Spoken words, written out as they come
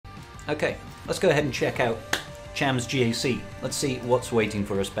Okay, let's go ahead and check out Cham's GAC. Let's see what's waiting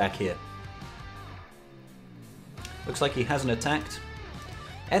for us back here. Looks like he hasn't attacked.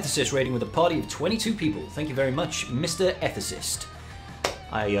 Ethicist raiding with a party of 22 people. Thank you very much, Mr. Ethicist.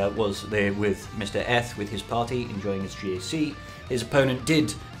 I was there with Mr. Eth with his party, enjoying his GAC. His opponent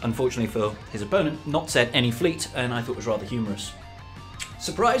did, unfortunately for his opponent, not set any fleet, and I thought it was rather humorous.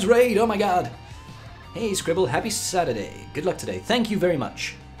 Surprise raid, oh my god! Hey Scribble, happy Saturday. Good luck today. Thank you very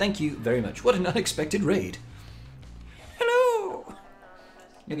much. Thank you very much. What an unexpected raid. Hello!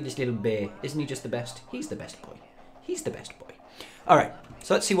 Look at this little bear. Isn't he just the best? He's the best boy. He's the best boy. Alright,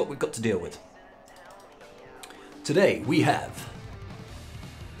 so let's see what we've got to deal with. Today we have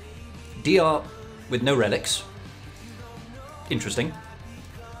DR with no relics. Interesting.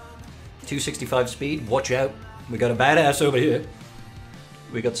 265 speed, watch out. We got a badass over here.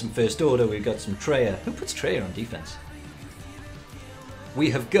 We got some First Order, we've got some Treya. Who puts Treya on defense?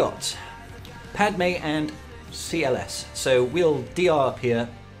 We have got Padme and CLS. So we'll DR up here,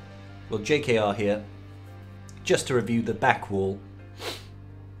 we'll JKR here, just to review the back wall.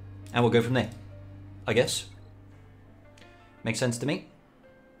 And we'll go from there, I guess. Makes sense to me.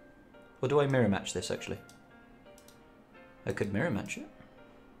 Or do I mirror match this, actually? I could mirror match it.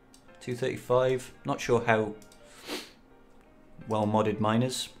 235, not sure how well modded mine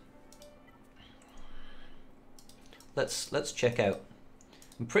is. Let's check out.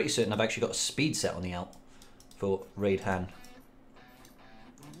 I'm pretty certain I've actually got a speed set on the out for Raid Han.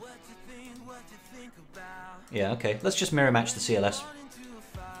 Yeah, okay. Let's just mirror match the CLS.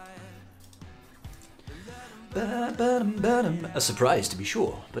 A surprise to be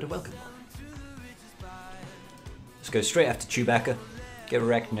sure, but a welcome one. Let's go straight after Chewbacca. Get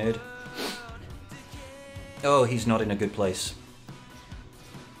wrecked, nerd. Oh, he's not in a good place.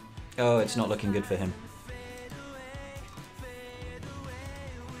 Oh, it's not looking good for him.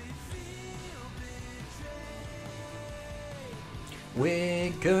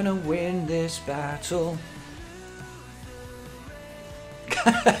 We're gonna win this battle.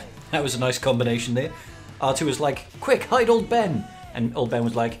 That was a nice combination there. R2 was like, quick, hide old Ben! And old Ben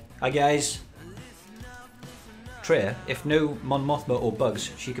was like, hi guys. Treya, if no Mon Mothma or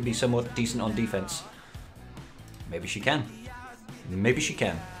bugs, she could be somewhat decent on defense. Maybe she can. Maybe she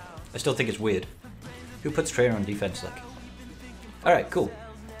can. I still think it's weird. Who puts Treya on defense like? Alright, cool.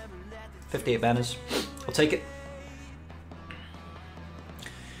 58 banners. I'll take it.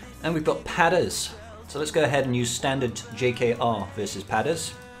 And we've got Padders. So let's go ahead and use standard JKR versus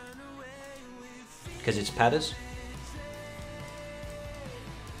Padders. Because it's Padders.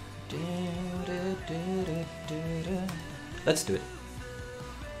 Let's do it.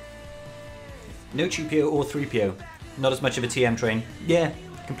 No 2PO or 3PO. Not as much of a TM train. Yeah,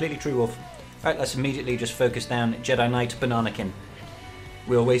 completely true, Wolf. Alright, let's immediately just focus down Jedi Knight Bananakin.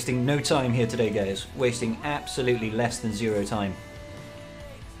 We're wasting no time here today, guys. Wasting absolutely less than 0 time.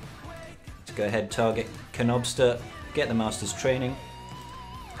 Let's go ahead, target Canobster, get the Master's Training,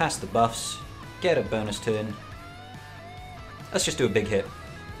 pass the buffs, get a bonus turn. Let's just do a big hit.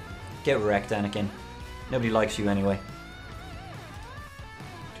 Get wrecked, Anakin. Nobody likes you anyway.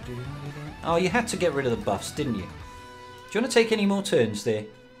 Oh, you had to get rid of the buffs, didn't you? Do you want to take any more turns there?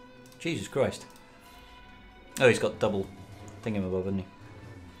 Jesus Christ. Oh, he's got double thingamabobber, hasn't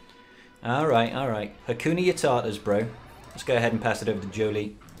he? Alright, alright. Hakuna your tartars, bro. Let's go ahead and pass it over to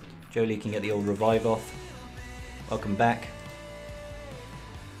Jolie. Jolie can get the old revive off. Welcome back.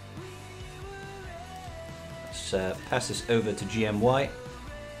 Let's pass this over to GMY.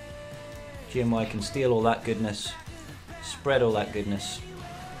 GMY can steal all that goodness. Spread all that goodness.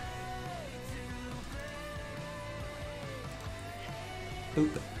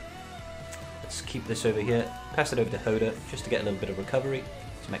 Oop. Let's keep this over here. Pass it over to Hoda just to get a little bit of recovery.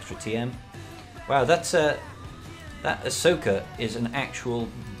 Some extra TM. Wow, that's that Ahsoka is an actual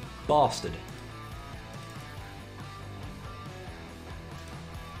bastard.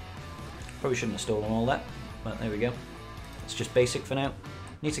 Probably shouldn't have stolen all that, but there we go. It's just basic for now.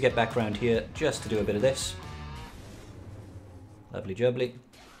 Need to get back around here just to do a bit of this. Lovely jubbly.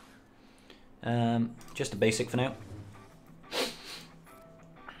 Just a basic for now.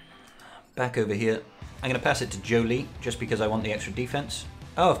 Back over here. I'm going to pass it to Jolie just because I want the extra defense.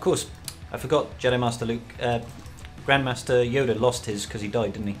 Oh, of course. I forgot Jedi Master Luke. Grandmaster Yoda lost his because he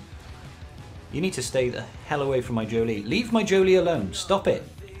died, didn't he? You need to stay the hell away from my Jolie. Leave my Jolie alone. Stop it.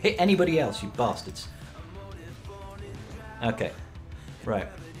 Hit anybody else, you bastards. Okay. Right.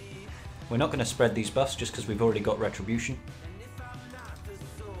 We're not going to spread these buffs just because we've already got Retribution.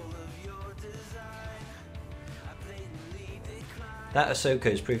 That Ahsoka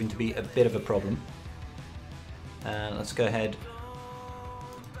is proving to be a bit of a problem. Let's go ahead.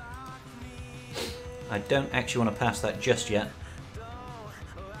 I don't actually want to pass that just yet.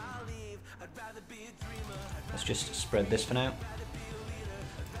 Let's just spread this for now.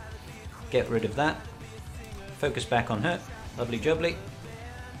 Get rid of that. Focus back on her. Lovely jubbly.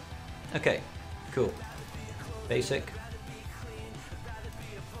 Okay, cool. Basic.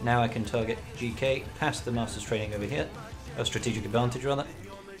 Now I can target GK, pass the Master's Training over here. Oh, Strategic Advantage rather.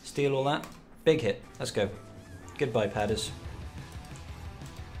 Steal all that. Big hit. Let's go. Goodbye, padders.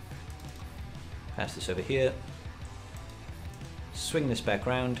 Pass this over here. Swing this back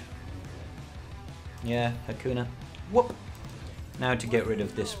round. Yeah, Hakuna. Whoop! Now to get rid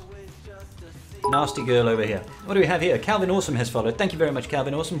of this nasty girl over here. What do we have here? Calvin Awesome has followed. Thank you very much,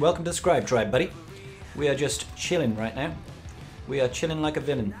 Calvin Awesome. Welcome to the Scribe Tribe, buddy. We are just chilling right now. We are chilling like a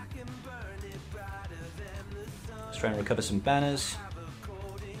villain. Let's try and recover some banners.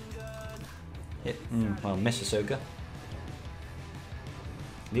 Well, miss Ahsoka.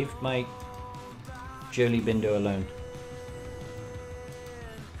 Leave my Jolie Bindo alone.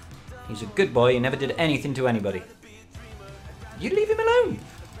 He's a good boy. He never did anything to anybody. You leave him alone.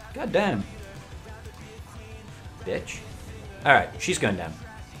 God damn. Bitch. Alright, she's going down.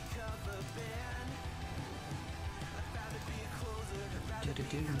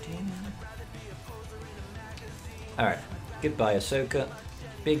 Alright, goodbye Ahsoka.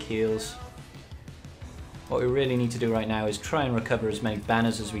 Big heals. What we really need to do right now is try and recover as many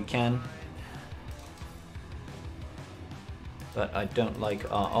banners as we can. But I don't like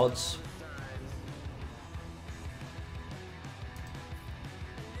our odds.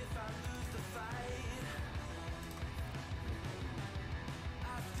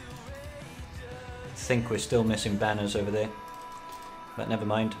 I think we're still missing banners over there, but never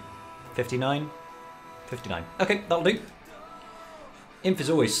mind. 59? 59. Okay, that'll do. Imp is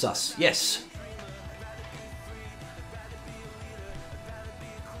always sus. Yes.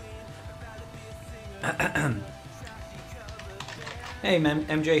 Hey man,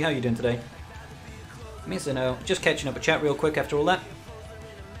 MJ, how you doing today? Mizuno, just catching up a chat real quick after all that.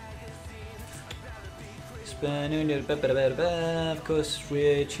 Of course,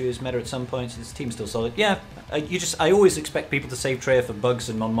 Rich, who is meta at some points, this team's still solid. Yeah, I always expect people to save Traya for bugs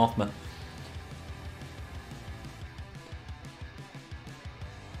and Mon Mothma.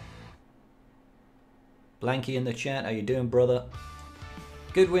 Blanky in the chat, how you doing, brother?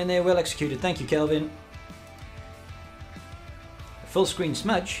 Good win there, well executed. Thank you, Kelvin. Full screen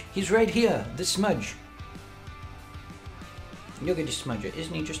Smudge. He's right here, this Smudge. Look at this Smudger,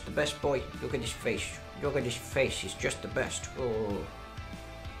 isn't he just the best boy? Look at his face. Look at his face, he's just the best. Oh.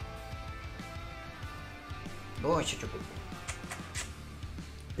 Oh, such a good boy.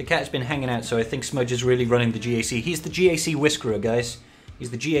 The cat's been hanging out, so I think Smudge is really running the GAC. He's the GAC Whiskerer, guys. He's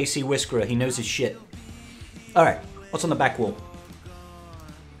the GAC Whiskerer, he knows his shit. Alright, what's on the back wall?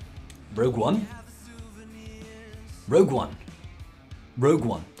 Rogue One? Rogue One. Rogue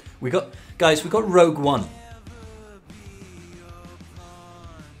One. Guys, we got Rogue One.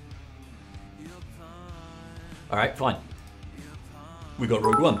 Alright, fine. We got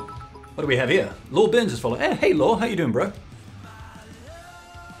Rogue One. What do we have here? Law Burns is following. Hey Law, how you doing, bro?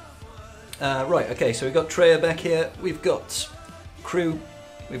 Right, okay, so we've got Traya back here. We've got Crew.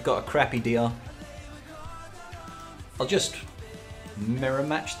 We've got a crappy DR. I'll just mirror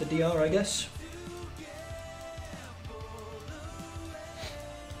match the DR, I guess.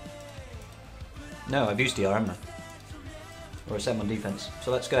 No, I've used DR, haven't I? Or I set them on defense.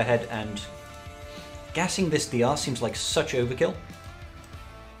 So let's go ahead and... Gassing this DR seems like such overkill.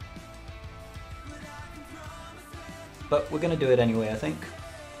 But we're going to do it anyway, I think.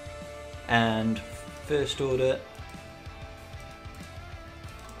 And first order.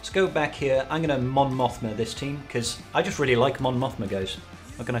 Let's go back here. I'm going to Mon Mothma this team, because I just really like Mon Mothma, guys.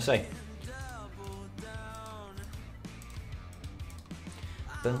 What can I say?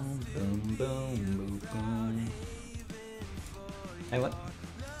 Boom, boom, boom, boom, boom. Hey, what?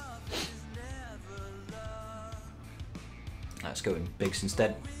 Let's go in Biggs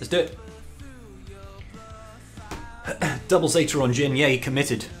instead. Let's do it. Double Zeta on Jin. Yay,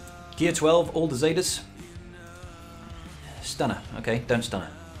 committed. Gear 12, all the Zetas. Stunner. Okay, don't stun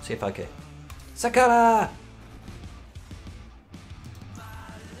her. See if I can. Sakara!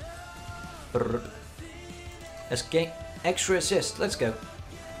 Brr. Let's get extra assist. Let's go.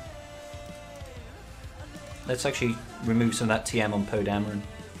 Let's actually remove some of that TM on Poe Dameron.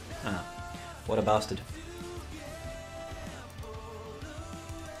 Ah, what a bastard.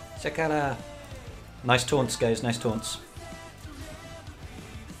 Sakara! Nice taunts, guys, nice taunts.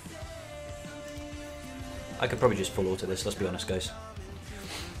 I could probably just full auto this, let's be honest, guys.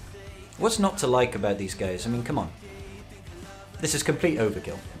 What's not to like about these guys? I mean, come on. This is complete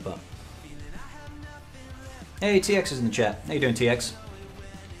overkill, but... Hey, TX is in the chat. How you doing, TX?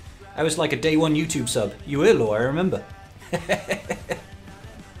 I was like a day one YouTube sub. You were low, I remember.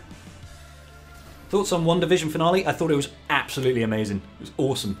 Thoughts on One Division finale? I thought it was absolutely amazing. It was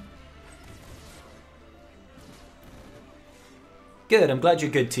awesome. Good, I'm glad you're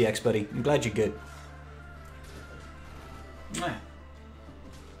good, TX, buddy. I'm glad you're good.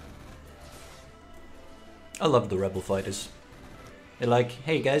 I love the Rebel fighters. They're like,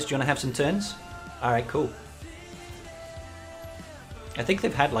 hey guys, do you want to have some turns? Alright, cool. I think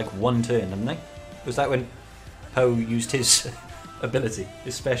they've had like one turn, haven't they? Was that when Poe used his ability,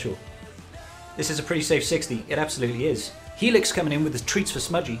 his special? This is a pretty safe 60. It absolutely is. Helix coming in with the treats for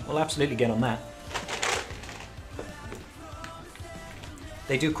Smudgy. We'll absolutely get on that.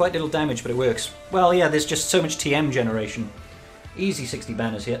 They do quite little damage, but it works. Well, yeah, there's just so much TM generation. Easy 60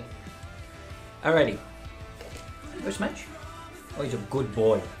 banners here. Alrighty. Where's Smash? Oh, he's a good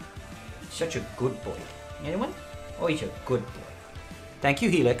boy. Such a good boy. Anyone? Oh, he's a good boy. Thank you,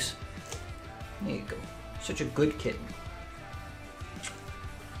 Helix. There you go. Such a good kitten.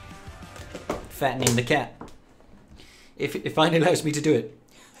 Fattening the cat. If it finally allows me to do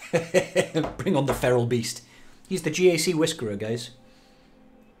it. Bring on the feral beast. He's the GAC Whiskerer, guys.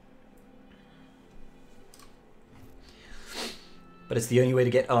 But it's the only way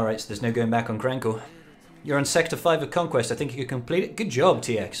to get... Alright, so there's no going back on Kranko. You're on Sector 5 of Conquest. I think you could complete it. Good job,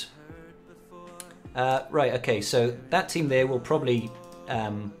 TX. Right, okay, so that team there will probably...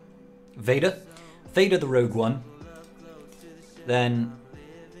 Vader. Vader the Rogue One. Then...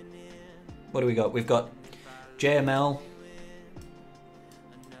 What do we got? We've got JML.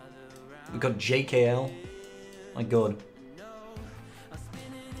 We've got JKL. My god.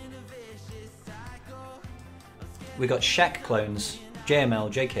 We got Shaq clones. JML,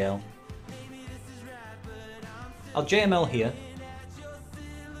 JKL. I'll JML here.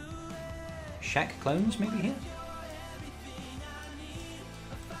 Shaq clones maybe here?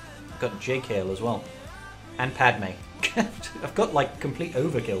 Got JKL as well. And Padme. I've got like complete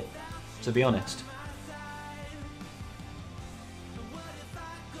overkill, to be honest.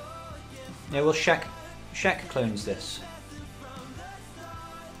 Yeah, well, Shaq clones this.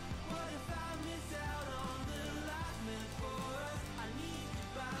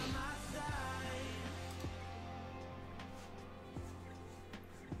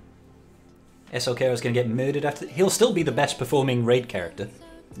 SLK is going to get murdered after. He'll still be the best performing raid character.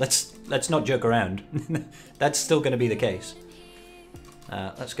 Let's not joke around. That's still going to be the case.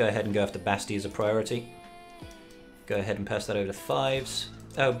 Let's go ahead and go after Basti as a priority. Go ahead and pass that over to 5s.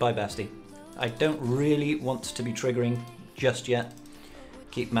 Oh, bye Basti. I don't really want to be triggering just yet.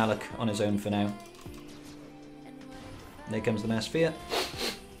 Keep Malak on his own for now. There comes the Mass Sphere.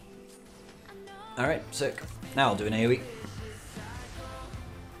 Alright, sick. Now I'll do an AoE.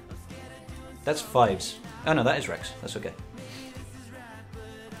 That's 5s. Oh no, that is Rex. That's okay.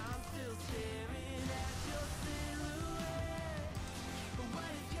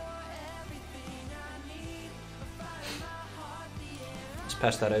 Let's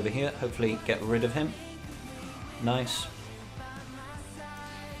pass that over here. Hopefully get rid of him. Nice.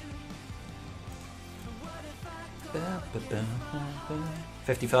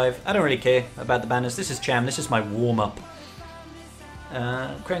 $55. I don't really care about the banners. This is Cham. This is my warm-up.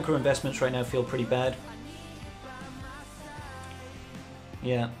 Crown Crew investments right now feel pretty bad.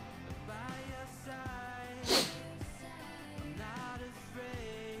 Yeah.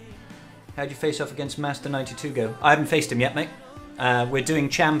 How'd you face off against Master 92 go? I haven't faced him yet, mate. We're doing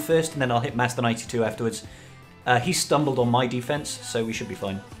Cham first, and then I'll hit Master 92 afterwards. He stumbled on my defense, so we should be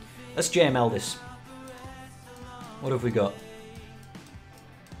fine. Let's JML this. What have we got?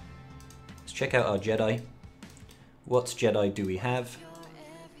 Let's check out our Jedi. What Jedi do we have?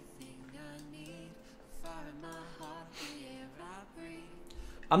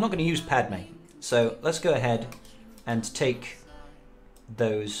 I'm not going to use Padme, so let's go ahead and take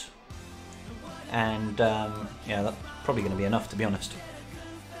those. And yeah, that's probably going to be enough, to be honest.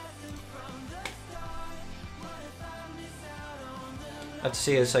 I have to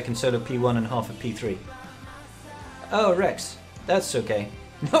see as I can solo P1 and half of P3. Oh, Rex, that's okay.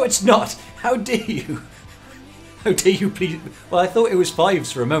 No, it's not. How dare you? How dare you please? Well, I thought it was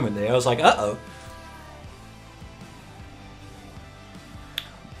 5s for a moment there. I was like, uh-oh.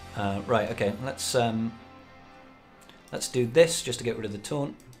 Right, okay. Let's do this just to get rid of the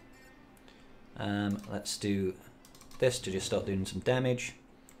taunt. Let's do this to just start doing some damage.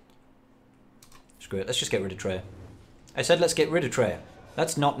 Screw it. Let's just get rid of Treya. I said let's get rid of Treya.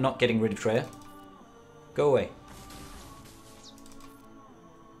 That's not getting rid of Treya. Go away.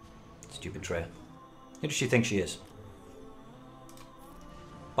 Stupid Treya. Who does she think she is?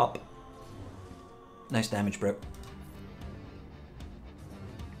 Pop. Nice damage, bro.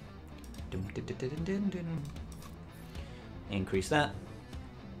 Increase that.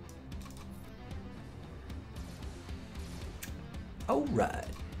 Alright.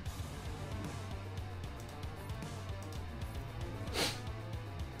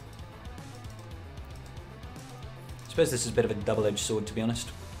 I suppose this is a bit of a double-edged sword, to be honest.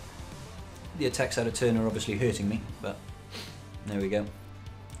 The attacks out of turn are obviously hurting me, but there we go.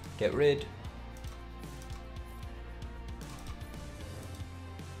 Get rid.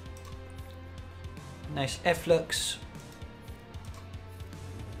 Nice efflux.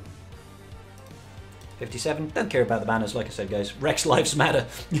 57. Don't care about the banners, like I said, guys. Rex lives matter.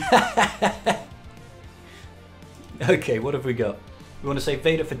 Okay, what have we got? We want to say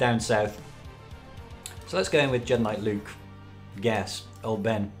Vader for down south. So let's go in with Jedi Knight Luke. Gas. Old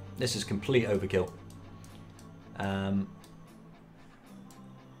Ben. This is complete overkill.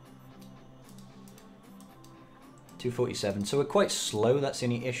 247. So we're quite slow, that's the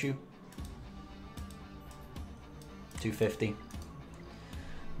only issue. 250.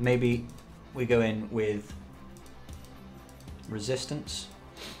 Maybe we go in with resistance.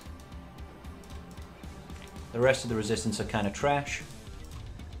 The rest of the resistance are kind of trash.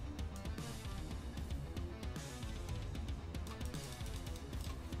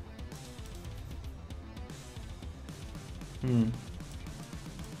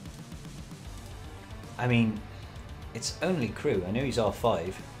 I mean, it's only crew. I know he's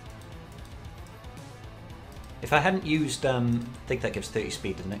R5. If I hadn't used, I think that gives 30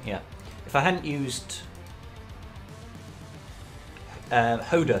 speed, doesn't it? Yeah. If I hadn't used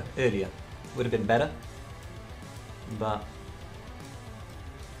Hoda earlier, would have been better. But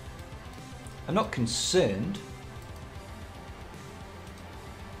I'm not concerned.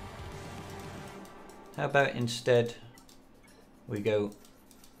 How about instead we go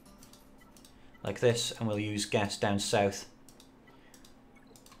like this and we'll use gas down south.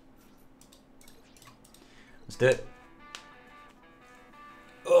 Let's do it.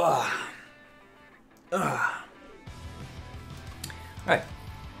 Ugh. Ugh. Right.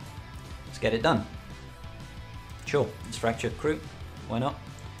 Let's get it done. Sure, let's fracture crew. Why not?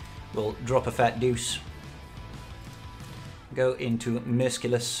 We'll drop a fat deuce. Go into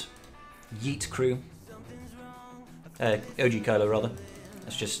Merciless Yeet crew. OG Kylo rather.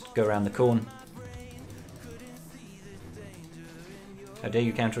 Let's just go around the corn. How dare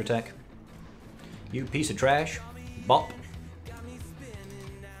you counterattack? You piece of trash. Bop.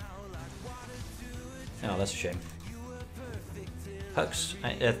 Oh, that's a shame. Hux,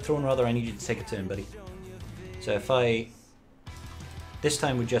 Thrawn rather, I need you to take a turn, buddy. So if I... This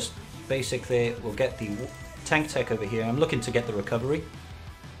time we just basic there, we'll get the tank tech over here. I'm looking to get the recovery.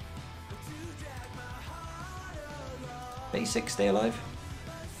 Basic, stay alive.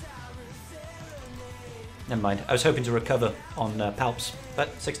 Never mind, I was hoping to recover on Palps,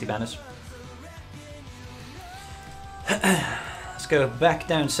 but 60 banners. Let's go back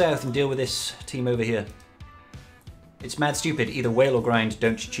down south and deal with this team over here. It's mad stupid, either whale or grind,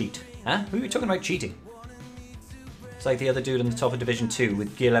 don't cheat. Huh? Who are you talking about cheating? It's like the other dude on the top of Division 2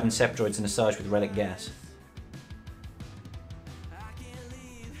 with Gear 11 Septroids and a Sarge with Relic Gas.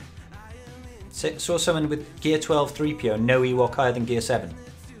 Saw someone with Gear 12 3PO, no Ewok higher than Gear 7.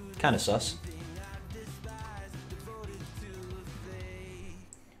 Kinda sus.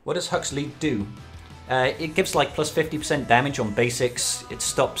 What does Hux Lead do? It gives like plus 50% damage on basics. It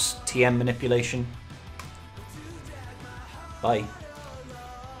stops TM manipulation. Bye.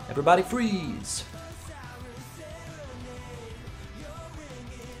 Everybody freeze!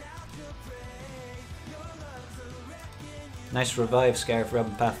 Nice revive, Scarif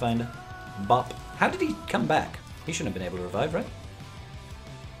Rebel Pathfinder. Bop. How did he come back? He shouldn't have been able to revive, right?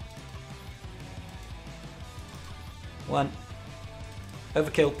 One.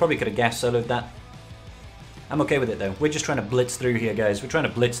 Overkill. Probably could have gas soloed that. I'm okay with it though. We're just trying to blitz through here, guys. We're trying to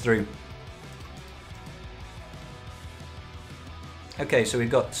blitz through. Okay, so we've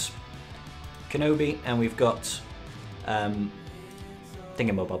got Kenobi and we've got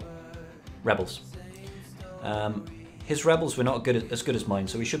Thingamabob. Rebels. His rebels were not as good as mine,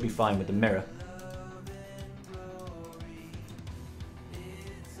 so we should be fine with the mirror.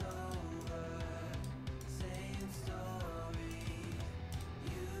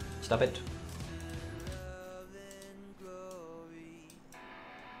 Stop it.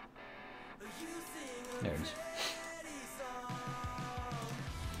 There it is.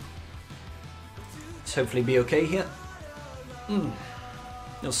 Let's hopefully be okay here.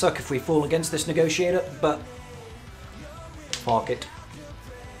 It'll suck if we fall against this negotiator, but fuck it.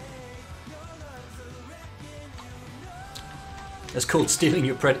 That's called stealing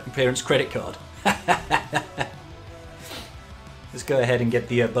your parents' credit card. Let's go ahead and get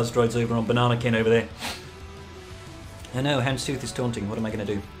the buzz droids over on Banana Kin over there. I know, Houndstooth is taunting. What am I going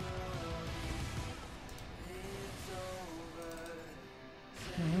to do?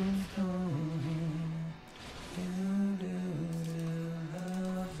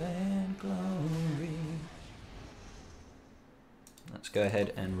 Let's go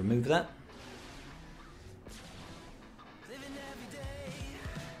ahead and remove that.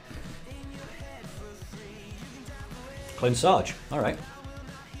 Clone Sarge, alright.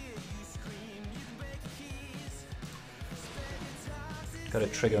 Got to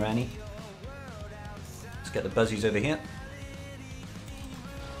trigger Annie. Let's get the buzzies over here.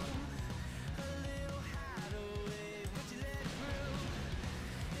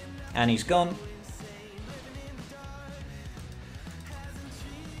 Annie's gone.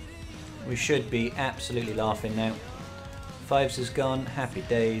 We should be absolutely laughing now. Fives is gone, happy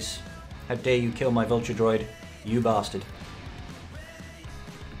days. How dare you kill my vulture droid, you bastard.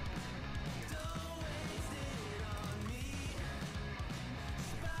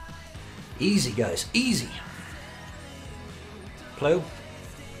 Easy guys, easy. Plo?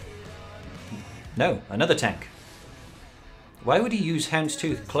 No, another tank. Why would he use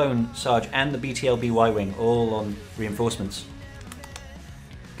Houndstooth, Clone, Sarge and the BTLB Y-Wing all on reinforcements?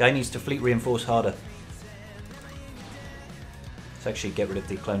 Guy needs to fleet reinforce harder. Let's actually get rid of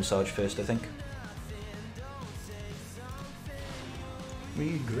the Clone Sarge first, I think.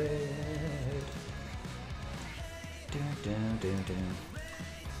 Regret.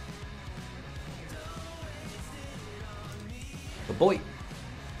 Oh boy.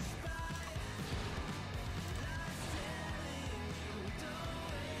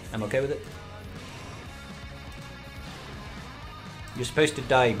 I'm okay with it. You're supposed to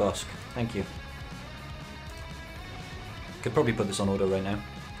die, Bosk. Thank you. Could probably put this on auto right now.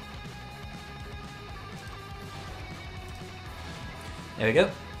 There we go.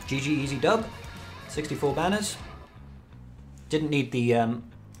 GG easy dub. 64 banners. Didn't need the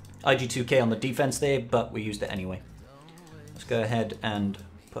IG2K on the defense there, but we used it anyway. Let's go ahead and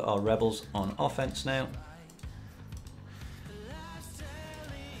put our rebels on offense now.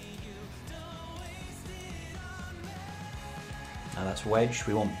 Now that's Wedge,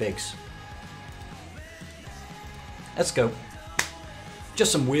 we want bigs. Let's go.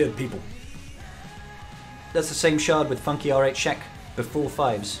 Just some weird people. That's the same shard with Funky R8 Shack before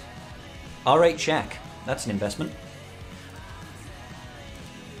fives. R8 Shack, that's an investment.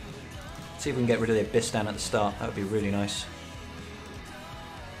 See if we can get rid of the Abyss down at the start, that would be really nice.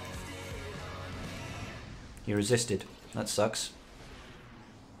 He resisted, that sucks.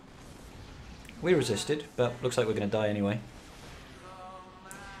 We resisted, but looks like we're going to die anyway.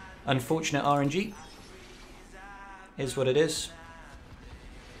 Unfortunate RNG is what it is.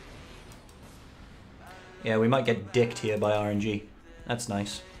 Yeah, we might get dicked here by RNG. That's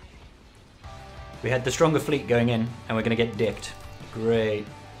nice. We had the stronger fleet going in, and we're going to get dicked. Great.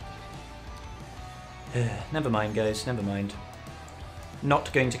 Never mind, guys, never mind.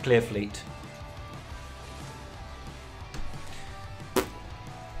 Not going to clear fleet.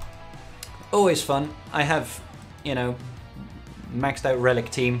 Always fun. I have, you know, maxed out relic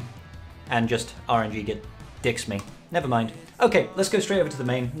team, and just RNG dicks me. Never mind. Okay, let's go straight over to the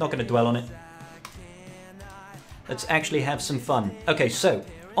main. Not going to dwell on it. Let's actually have some fun. Okay, so,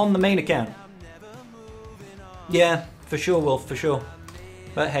 on the main account. Yeah, for sure, Wolf, for sure.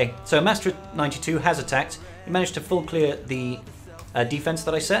 But hey, so Master 92 has attacked. He managed to full clear the defense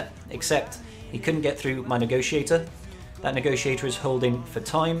that I set, except he couldn't get through my negotiator. That negotiator is holding for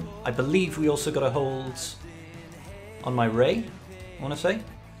time. I believe we also got a hold on my Ray, I want to say.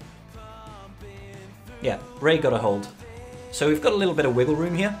 Yeah, Ray got a hold. So we've got a little bit of wiggle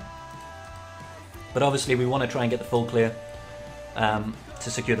room here. But obviously we want to try and get the full clear to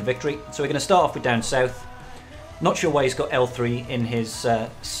secure the victory. So we're going to start off with down south. Not sure why he's got L3 in his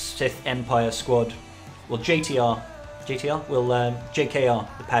Sith Empire squad. Well, JTR. Well,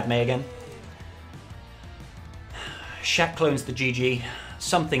 JKR, the Padme again. Shaq clones the GG.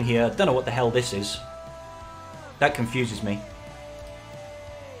 Something here. Don't know what the hell this is. That confuses me.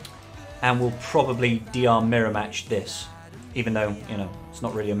 And we'll probably DR mirror match this. Even though, you know, it's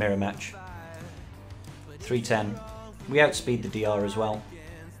not really a mirror match. 310. We outspeed the DR as well.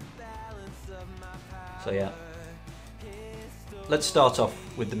 So yeah. Let's start off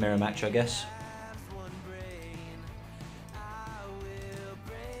with the mirror match, I guess.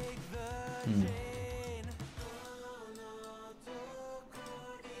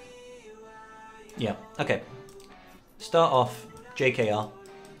 Yeah, okay. Start off JKR.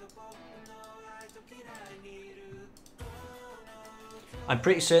 I'm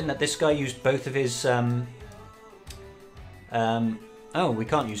pretty certain that this guy used both of his... oh, we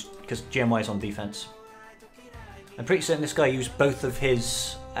can't use... because GMY is on defense. I'm pretty certain this guy used both of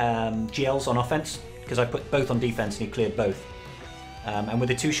his GLs on offense, because I put both on defense and he cleared both. And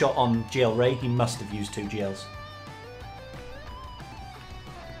with a 2-shot on GL Ray, he must have used 2 GLs.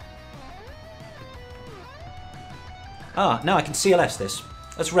 Ah, now I can CLS this.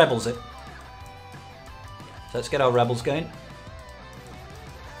 Let's Rebels it. So let's get our Rebels going.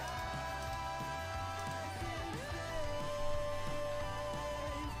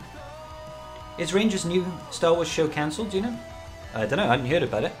 Is Ranger's new Star Wars show cancelled, do you know? I don't know, I hadn't heard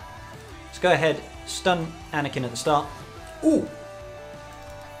about it. Let's go ahead, stun Anakin at the start. Ooh!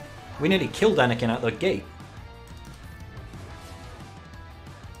 We nearly killed Anakin out the gate.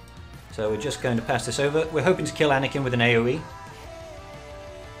 So we're just going to pass this over. We're hoping to kill Anakin with an AoE.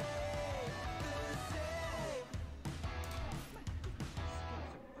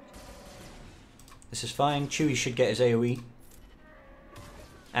 This is fine. Chewie should get his AoE.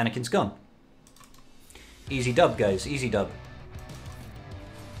 Anakin's gone. Easy dub, guys. Easy dub.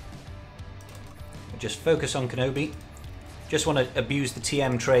 Just focus on Kenobi. Just want to abuse the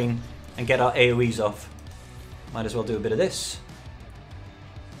TM train and get our AoEs off. Might as well do a bit of this.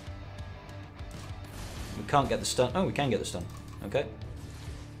 We can't get the stun. Oh, we can get the stun. Okay.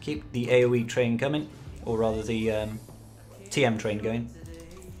 Keep the AoE train coming. Or rather the TM train going.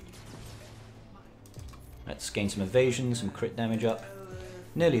 Let's gain some evasion, some crit damage up.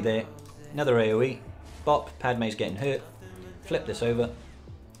 Nearly there. Another AoE. Bop. Padme's getting hurt. Flip this over.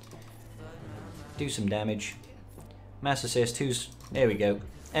 Do some damage. Mass assist. There we go.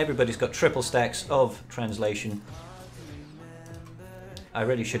 Everybody's got triple stacks of translation. I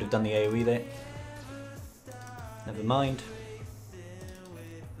really should have done the AoE there. Never mind.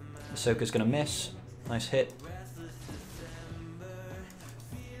 Ahsoka's going to miss. Nice hit.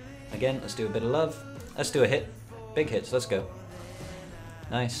 Again, let's do a bit of love. Let's do a hit. Big hits, let's go.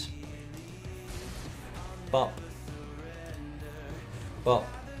 Nice. Bop. Bop.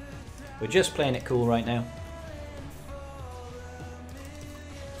 We're just playing it cool right now.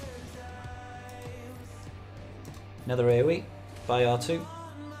 Another AoE by R2.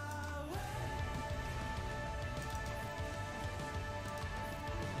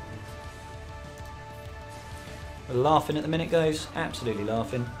 We're laughing at the minute, guys. Absolutely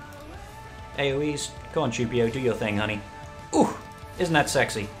laughing. AoEs. Go on, Chupio, do your thing, honey. Ooh! Isn't that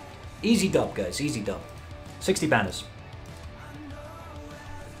sexy? Easy dub, guys. Easy dub. 60 banners.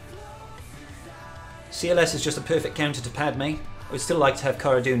 CLS is just a perfect counter to Padme. I would still like to have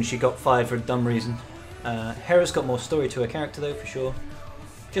Cara Dune. She got 5 for a dumb reason. Hera's got more story to her character, though, for sure.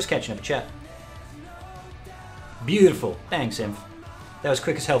 Just catching up a chat. Beautiful. Thanks, Inf. That was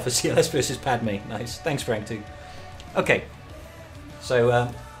quick as hell for CLS versus Padme. Nice. Thanks, Frank, too. Okay.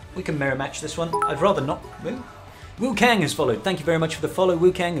 So, we can mirror match this one. I'd rather not. Wu Kang has followed. Thank you very much for the follow,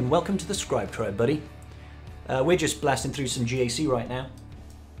 Wu Kang, and welcome to the Scribe Tribe, buddy. We're just blasting through some GAC right now.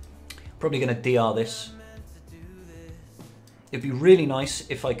 Probably going to DR this. It'd be really nice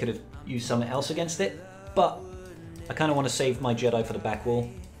if I could have used something else against it, but I kind of want to save my Jedi for the back wall.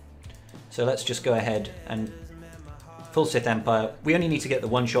 So let's just go ahead and full Sith Empire. We only need to get the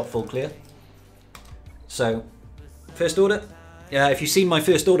one-shot full clear. So, First Order. Yeah, if you've seen my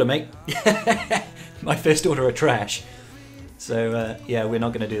First Order, mate. My First Order are trash. So, yeah, we're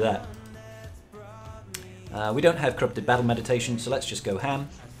not going to do that. We don't have Corrupted Battle Meditation, so let's just go ham.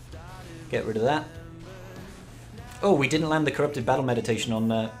 Get rid of that. Oh, we didn't land the Corrupted Battle Meditation on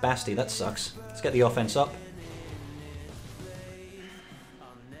Basti. That sucks. Let's get the offense up.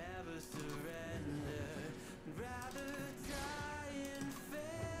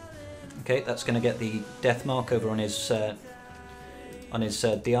 Okay, that's going to get the death mark over on his DR.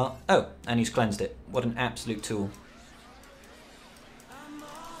 Oh, and he's cleansed it. What an absolute tool.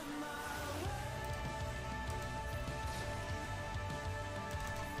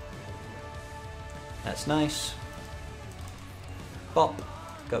 That's nice. Bop.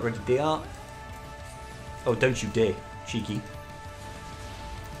 Got rid of DR. Oh, don't you dare. Cheeky.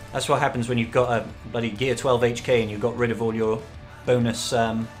 That's what happens when you've got a bloody Gear 12 HK and you've got rid of all your bonus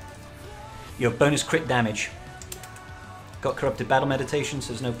crit damage. Got Corrupted Battle Meditation,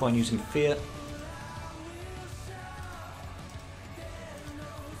 so there's no point using Fear.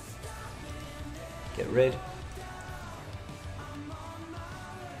 Get rid.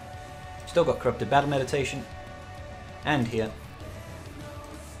 Still got Corrupted Battle Meditation. And here.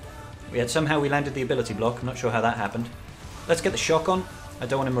 Somehow we landed the ability block. I'm not sure how that happened. Let's get the shock on. I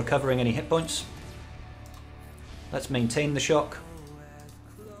don't want him recovering any hit points. Let's maintain the shock.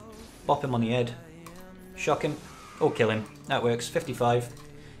 Bop him on the head. Shock him. Or kill him. That works. 55.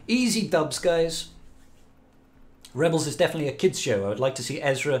 Easy dubs, guys. Rebels is definitely a kids show. I would like to see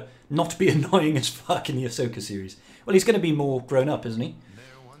Ezra not be annoying as fuck in the Ahsoka series. Well, he's going to be more grown up, isn't he?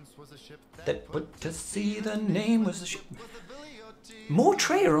 That put to sea, the name was the ship. More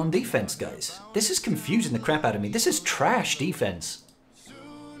Traya on defense, guys. This is confusing the crap out of me. This is trash defense.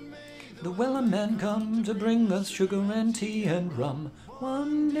 The Weller men come to bring us sugar and tea and rum.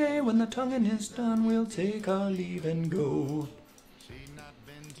 One day when the tonguing is done, we'll take our leave and go.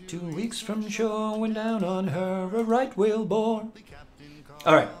 2 weeks from shore, went down on her a right whale bore.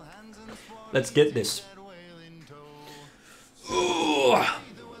 Alright, let's get this. Ooh.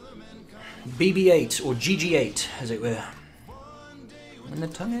 BB-8, or GG-8, as it were. When the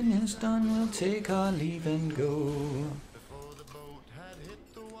tonguing is done, we'll take our leave and go.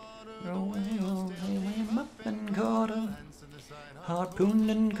 Him up and caught her,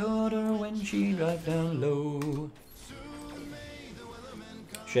 harpooned and caught her when she dived down low.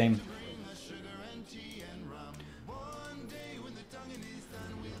 Shame.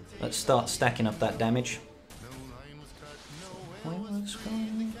 Let's start stacking up that damage.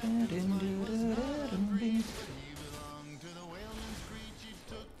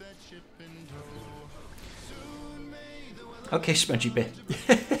 Okay, Smudgy Bit.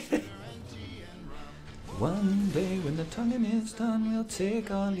 One day when the tonguing is done, we'll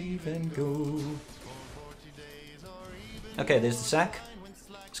take our leave and go. Okay, there's the sack.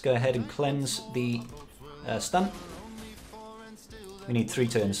 Let's go ahead and cleanse the stun. We need 3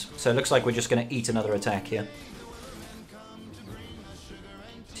 turns, so it looks like we're just going to eat another attack here.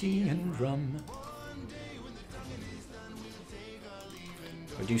 Tea and rum.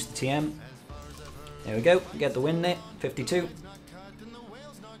 Reduce the TM. There we go, get the win there, 52.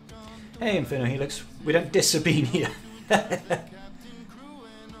 Hey Inferno Helix, we don't diss Sabine here.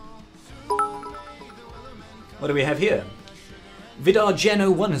 What do we have here? Vidar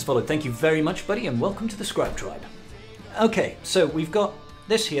Gen 01 has followed. Thank you very much, buddy, and welcome to the Scribe Tribe. Okay, so we've got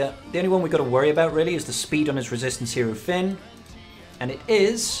this here. The only one we've got to worry about really is the speed on his Resistance Hero Finn. And it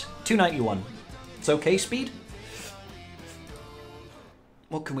is 291. It's okay speed.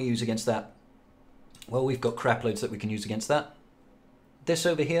 What can we use against that? Well, we've got crap loads that we can use against that. This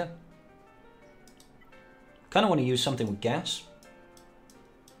over here. Kind of want to use something with gas.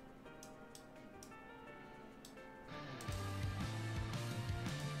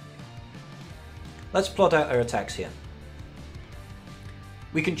 Let's plot out our attacks here.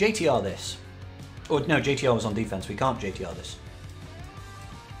 We can JTR this. Or no, JTR was on defense. We can't JTR this.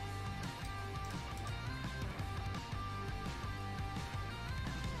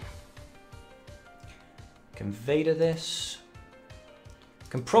 Can Vader this.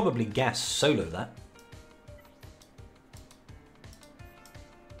 Can probably gas solo that.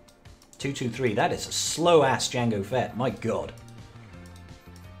 223. That is a slow ass Jango Fett. My god.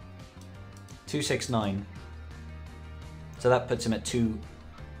 269. So that puts him at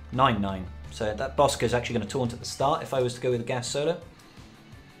 299. So that Bosca is actually going to taunt at the start if I was to go with a gas solo.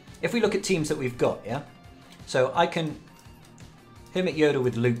 If we look at teams that we've got, yeah? So I can Hermit Yoda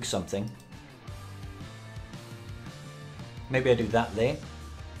with Luke something. Maybe I do that there.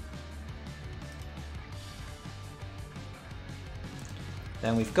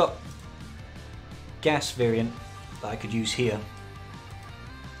 Then we've got gas variant that I could use here.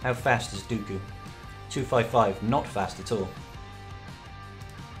 How fast is Dooku? 255, not fast at all.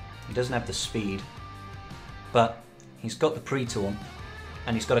 He doesn't have the speed, but he's got the pre-taunt,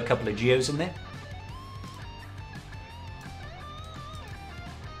 and he's got a couple of Geos in there.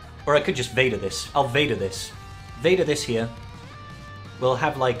 Or I could just Vader this. I'll Vader this. Vader this here. We'll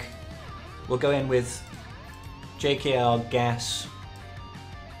have like... We'll go in with JKR, gas.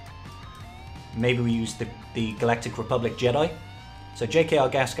 Maybe we use the Galactic Republic Jedi. So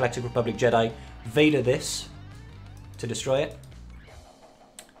JKR, gas, Galactic Republic Jedi. Vader this to destroy it.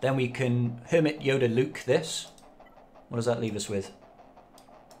 Then we can Hermit Yoda Luke this. What does that leave us with?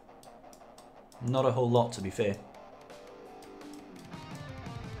 Not a whole lot, to be fair.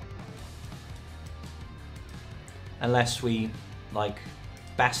 Unless we, like,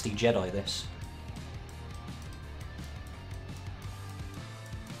 Basti Jedi this.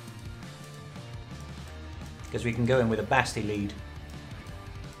 Because we can go in with a Basti lead.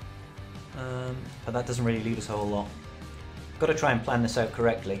 But that doesn't really lead us a whole lot. Got to try and plan this out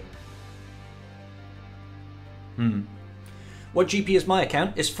correctly. What GP is my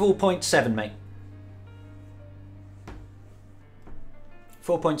account? It's 4.7, mate.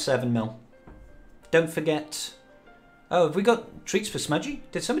 4.7 mil. Don't forget... Oh, have we got treats for Smudgy?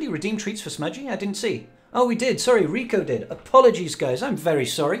 Did somebody redeem treats for Smudgy? I didn't see. Oh, we did. Sorry, Rico did. Apologies, guys. I'm very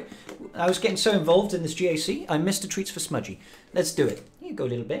sorry. I was getting so involved in this GAC, I missed the treats for Smudgy. Let's do it. Here you go,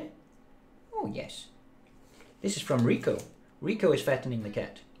 little bear. Oh, yes. This is from Rico. Rico is fattening the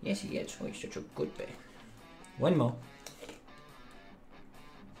cat. Yes, he is. Oh, he's such a good bear. One more.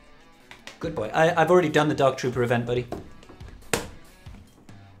 Good boy. I've already done the Dark Trooper event, buddy.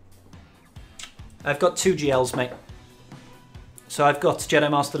 I've got 2 GLs, mate. So I've got Jedi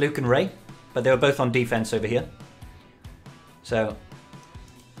Master Luke and Rey, but they were both on defense over here. So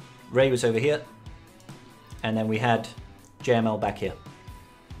Rey was over here, and then we had JML back here.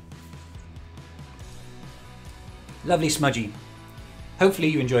 Lovely Smudgy. Hopefully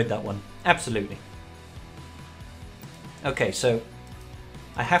you enjoyed that one. Absolutely. Okay, so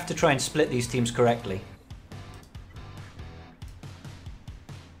I have to try and split these teams correctly.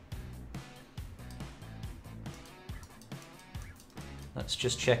 Let's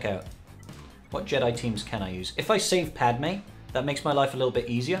just check out what Jedi teams can I use. If I save Padme, that makes my life a little bit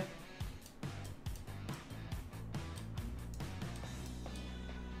easier.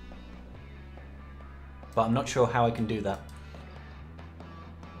 But I'm not sure how I can do that.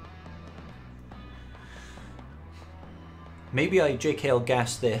 Maybe I JKL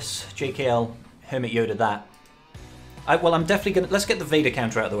gas this, JKL Hermit Yoda that. Well, I'm definitely gonna, let's get the Vader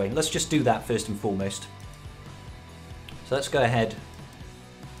counter out of the way. Let's just do that first and foremost. So let's go ahead.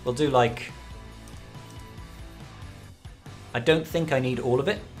 We'll do like, I don't think I need all of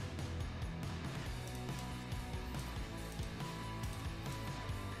it.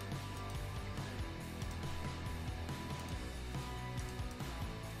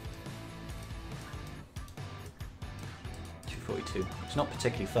 It's not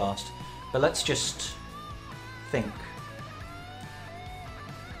particularly fast, but let's just think.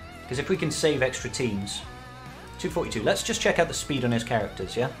 Because if we can save extra teams, 242, let's just check out the speed on his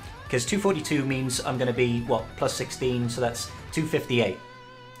characters, yeah? Because 242 means I'm going to be, what, plus 16, so that's 258,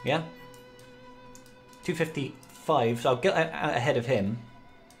 yeah? 255, so I'll get ahead of him.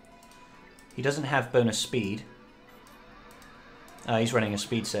 He doesn't have bonus speed. He's running a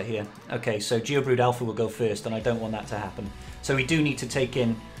speed set here. Okay, so Geobrood Alpha will go first, and I don't want that to happen. So we do need to take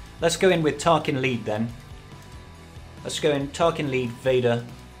in... Let's go in with Tarkin lead then. Let's go in Tarkin lead, Vader,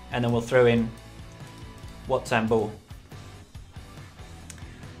 and then we'll throw in Wat Bor.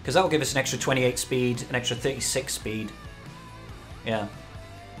 Because that will give us an extra 28 speed, an extra 36 speed. Yeah.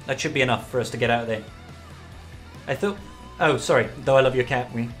 That should be enough for us to get out of there. I thought... Oh, sorry. Though I love your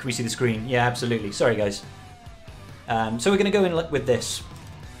cat. Can we see the screen? Yeah, absolutely. Sorry, guys. So we're going to go in with this.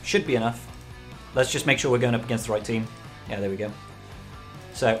 Should be enough. Let's just make sure we're going up against the right team. Yeah, there we go.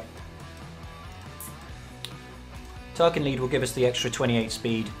 So, Tarkin lead will give us the extra 28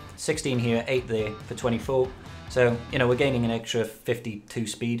 speed. 16 here, 8 there for 24. So, you know, we're gaining an extra 52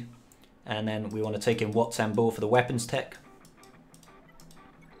 speed. And then we want to take in Wat Bor for the weapons tech.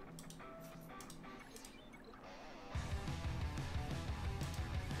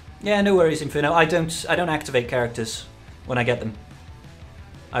 Yeah, no worries, Inferno. I don't activate characters when I get them.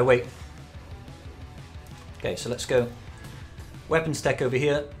 I wait. Okay, so let's go. Weapons tech over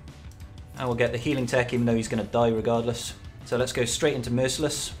here. And we'll get the healing tech, even though he's going to die regardless. So let's go straight into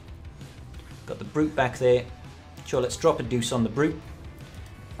Merciless. Got the Brute back there. Sure, let's drop a Deuce on the Brute.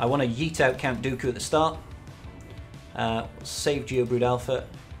 I want to yeet out Count Dooku at the start. We'll save Geobrood Alpha.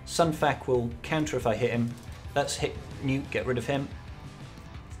 Sunfac will counter if I hit him. Let's hit Newt, get rid of him.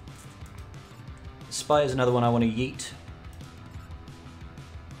 Spy is another one I want to yeet.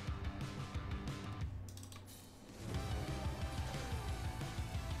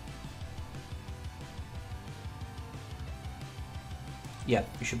 Yeah,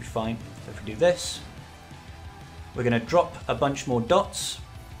 we should be fine. So if we do this, we're going to drop a bunch more dots.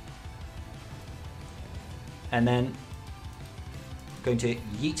 And then going to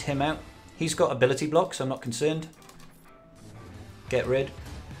yeet him out. He's got ability block, so I'm not concerned. Get rid.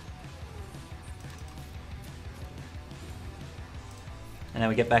 And then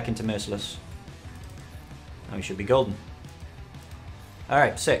we get back into Merciless. And we should be golden.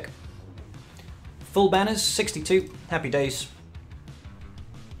 Alright, sick. Full banners, 62. Happy days.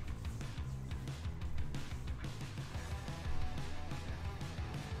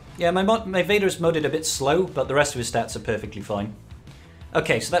 Yeah, my Vader's modded a bit slow, but the rest of his stats are perfectly fine.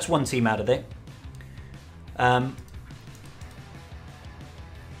 Okay, so that's one team out of there.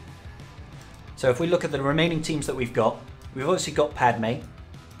 So if we look at the remaining teams that we've got, we've obviously got Padme.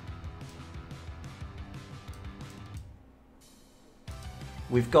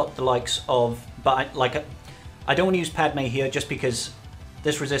 We've got the likes of... But I don't want to use Padme here just because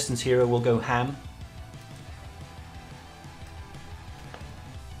this Resistance hero will go ham.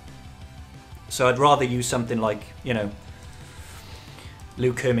 So I'd rather use something like, you know,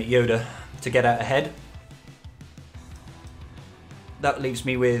 Luke Kermit Yoda to get out ahead. That leaves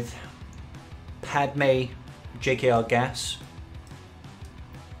me with Padme, JKR Gas,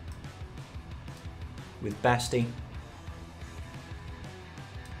 with Basti.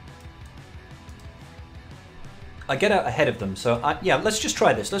 I get out ahead of them, so yeah, let's just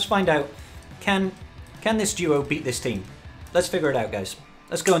try this. Let's find out, can this duo beat this team? Let's figure it out, guys.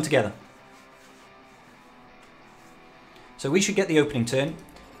 Let's go on together. So we should get the opening turn,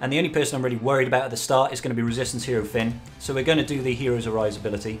 and the only person I'm really worried about at the start is going to be Resistance Hero Finn. So we're going to do the Heroes Arise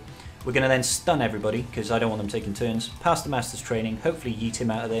ability. We're going to then stun everybody, because I don't want them taking turns. Pass the Master's Training, hopefully yeet him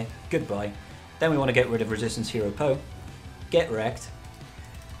out of there. Goodbye. Then we want to get rid of Resistance Hero Poe. Get wrecked.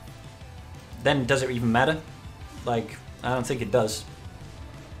 Then does it even matter? Like, I don't think it does.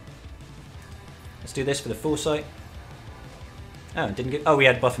 Let's do this for the Foresight. Oh, didn't get. Oh, we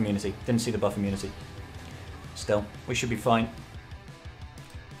had buff immunity. Didn't see the buff immunity. Still, we should be fine.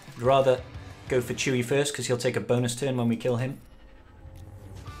 I'd rather go for Chewie first because he'll take a bonus turn when we kill him.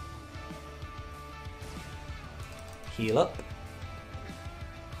 Heal up.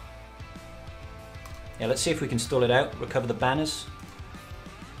 Yeah, let's see if we can stall it out. Recover the banners.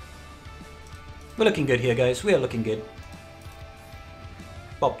 We're looking good here, guys. We are looking good.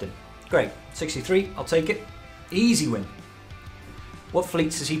 Bopped him. Great. 63. I'll take it. Easy win. What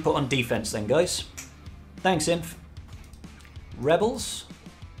fleets does he put on defense then, guys? Thanks, Inf. Rebels.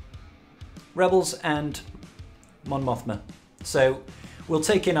 Rebels and Mon Mothma. So we'll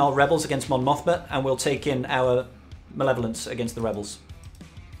take in our Rebels against Mon Mothma, and we'll take in our Malevolence against the Rebels.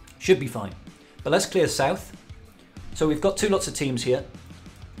 Should be fine. But let's clear south. So we've got two lots of teams here.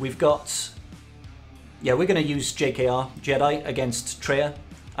 We've got... Yeah, we're going to use JKR, Jedi, against Traya.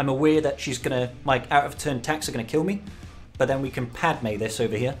 I'm aware that she's going to, like, out of turn attacks are going to kill me. But then we can Padme this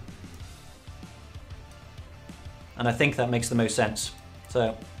over here. And I think that makes the most sense.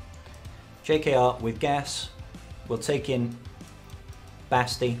 So, JKR with gas. We'll take in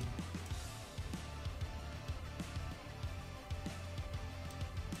Basti.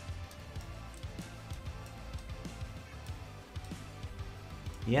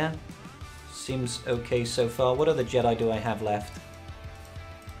 Yeah. Seems okay so far. What other Jedi do I have left?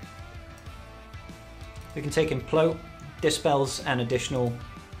 We can take in Plo, dispels and additional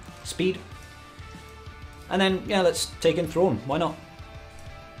speed. And then, yeah, let's take in Thrawn. Why not?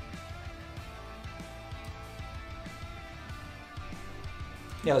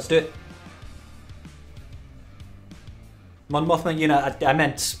 Yeah, let's do it. Mon Mothma, you know, I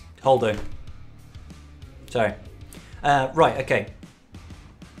meant Holdo. Sorry. Right, okay.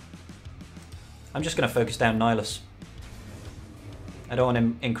 I'm just going to focus down Nihilus. I don't want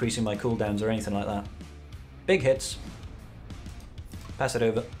him increasing my cooldowns or anything like that. Big hits. Pass it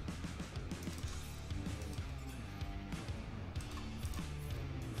over.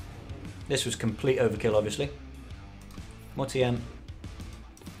 This was complete overkill, obviously. More TM.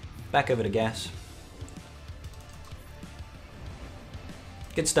 Back over to gas.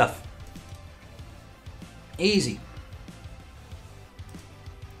 Good stuff. Easy.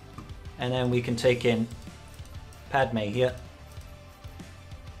 And then we can take in Padme here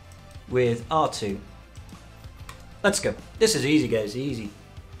with R2. Let's go. This is easy, guys. Easy.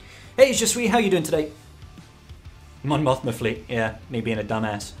 Hey, Jasui, how you doing today? Mon Mothma fleet. Yeah, me being a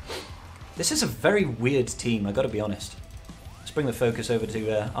dumbass. This is a very weird team, I gotta be honest. Let's bring the focus over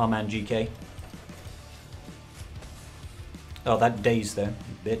to our man GK. Oh, that daze though,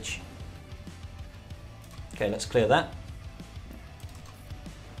 bitch. Okay, let's clear that.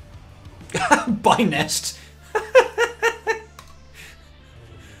 By nest.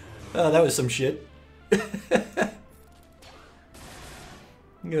 Oh, that was some shit.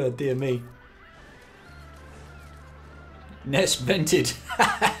 Oh, dear me. Nest vented.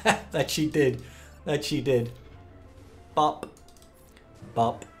 That she did. That she did. Bop.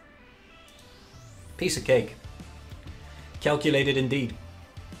 Bop. Piece of cake. Calculated indeed.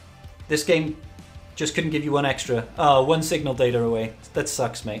 This game just couldn't give you one extra. Oh, one signal data away. That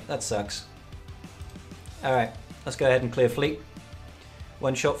sucks, mate. That sucks. Alright, let's go ahead and clear fleet.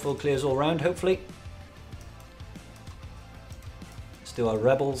 One shot full clears all round, hopefully. Let's do our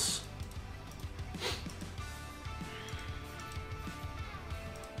rebels.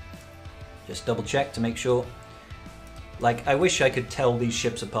 Just double check to make sure. Like, I wish I could tell these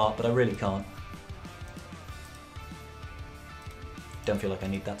ships apart, but I really can't. Don't feel like I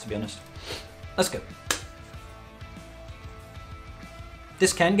need that, to be honest. Let's go.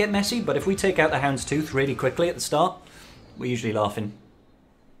 This can get messy, but if we take out the Houndstooth really quickly at the start, we're usually laughing.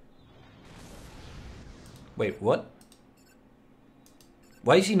 Wait, what?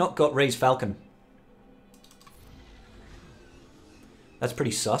 Why has he not got Rey's Falcon? That's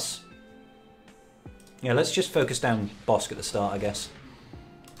pretty sus. Yeah, let's just focus down Bosk at the start, I guess.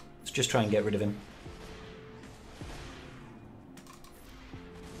 Let's just try and get rid of him.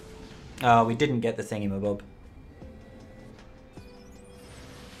 Oh, we didn't get the thingy-mabob.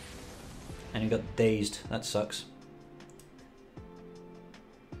 And he got dazed. That sucks.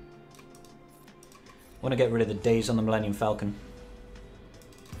 I want to get rid of the daze on the Millennium Falcon.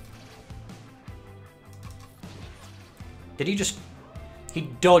 Did he just... He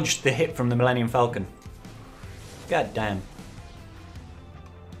dodged the hit from the Millennium Falcon. God damn.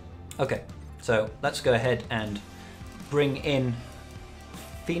 Okay, so let's go ahead and bring in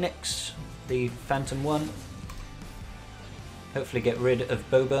Phoenix, the Phantom one. Hopefully get rid of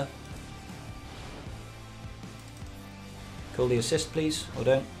Boba. Call the assist, please, or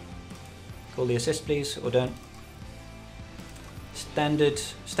don't. Call the assist, please, or don't. Standard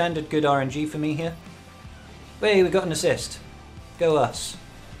good RNG for me here. Hey, we got an assist. Go us.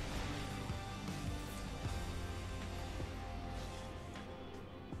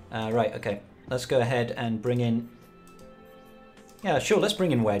 Right, okay. Let's go ahead and bring in... Yeah, sure, let's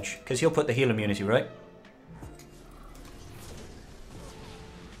bring in Wedge, because he'll put the heal immunity, right?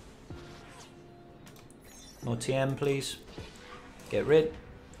 More TM, please. Get rid.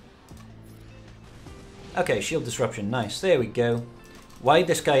 Okay, shield disruption, nice. There we go. Why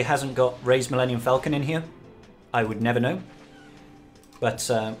this guy hasn't got raised Millennium Falcon in here, I would never know. But,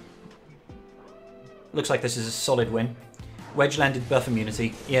 looks like this is a solid win. Wedge landed buff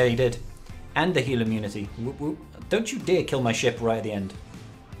immunity. Yeah, he did. And the heal immunity. Whoop, whoop. Don't you dare kill my ship right at the end.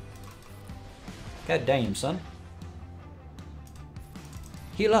 God damn, son.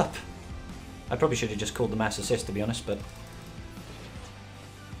 Heal up. I probably should have just called the mass assist, to be honest, but...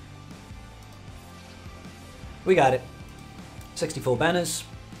 We got it. 64 banners.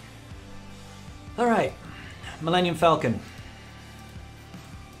 Alright. Millennium Falcon.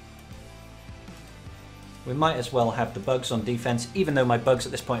 We might as well have the bugs on defense, even though my bugs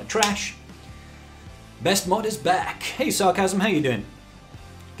at this point are trash. Best mod is back. Hey Sarcasm, how you doing?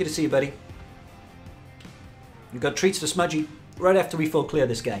 Good to see you, buddy. We've got treats for Smudgy right after we full clear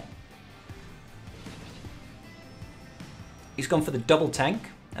this guy. He's gone for the double tank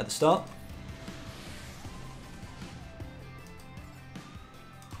at the start.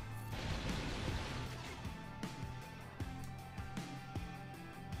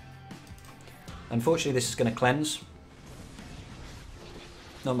 Unfortunately, this is going to cleanse.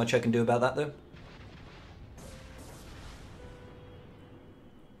 Not much I can do about that, though.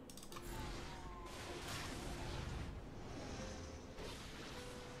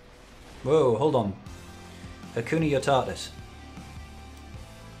 Whoa, hold on. Hakuna Yotatis.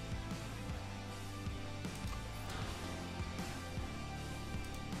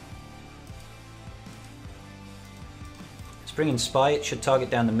 Let's bring in Spy. It should target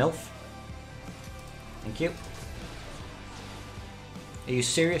down the MILF. Thank you. Are you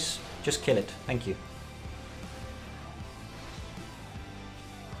serious? Just kill it. Thank you.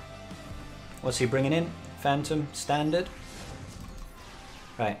 What's he bringing in? Phantom, standard.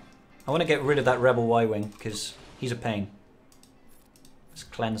 Right. I want to get rid of that Rebel Y-Wing because he's a pain. Let's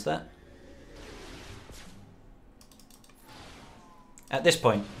cleanse that. At this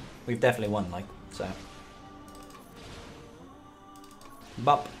point, we've definitely won, like, so.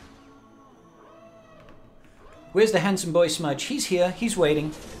 Bop. Where's the handsome boy Smudge? He's here. He's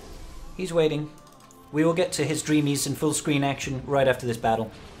waiting. He's waiting. We will get to his dreamies in full screen action right after this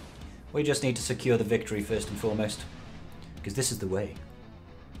battle. We just need to secure the victory first and foremost. Because this is the way.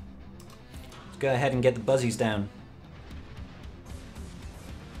 Let's go ahead and get the buzzies down.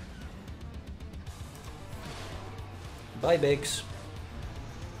 Bye, Biggs.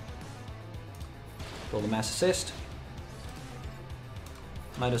 Roll the mass assist.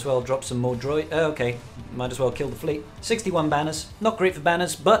 Might as well drop some more droid. Oh, okay, might as well kill the fleet. 61 banners. Not great for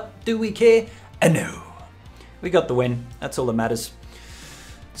banners, but do we care? No. We got the win. That's all that matters.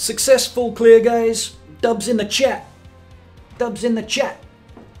 Successful clear, guys. Dubs in the chat. Dubs in the chat.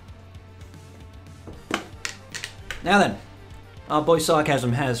 Now then, our boy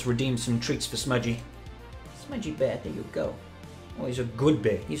Sarcasm has redeemed some treats for Smudgy. Smudgy bear, there you go. Oh, he's a good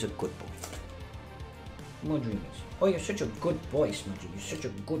bear. He's a good boy. More dreamies. Oh, you're such a good boy, Smudgy. You're such a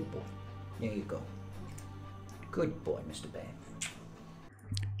good boy. There you go. Good boy, Mr. Bear.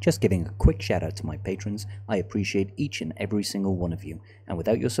 Just giving a quick shout out to my patrons. I appreciate each and every single one of you. And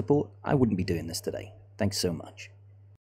without your support, I wouldn't be doing this today. Thanks so much.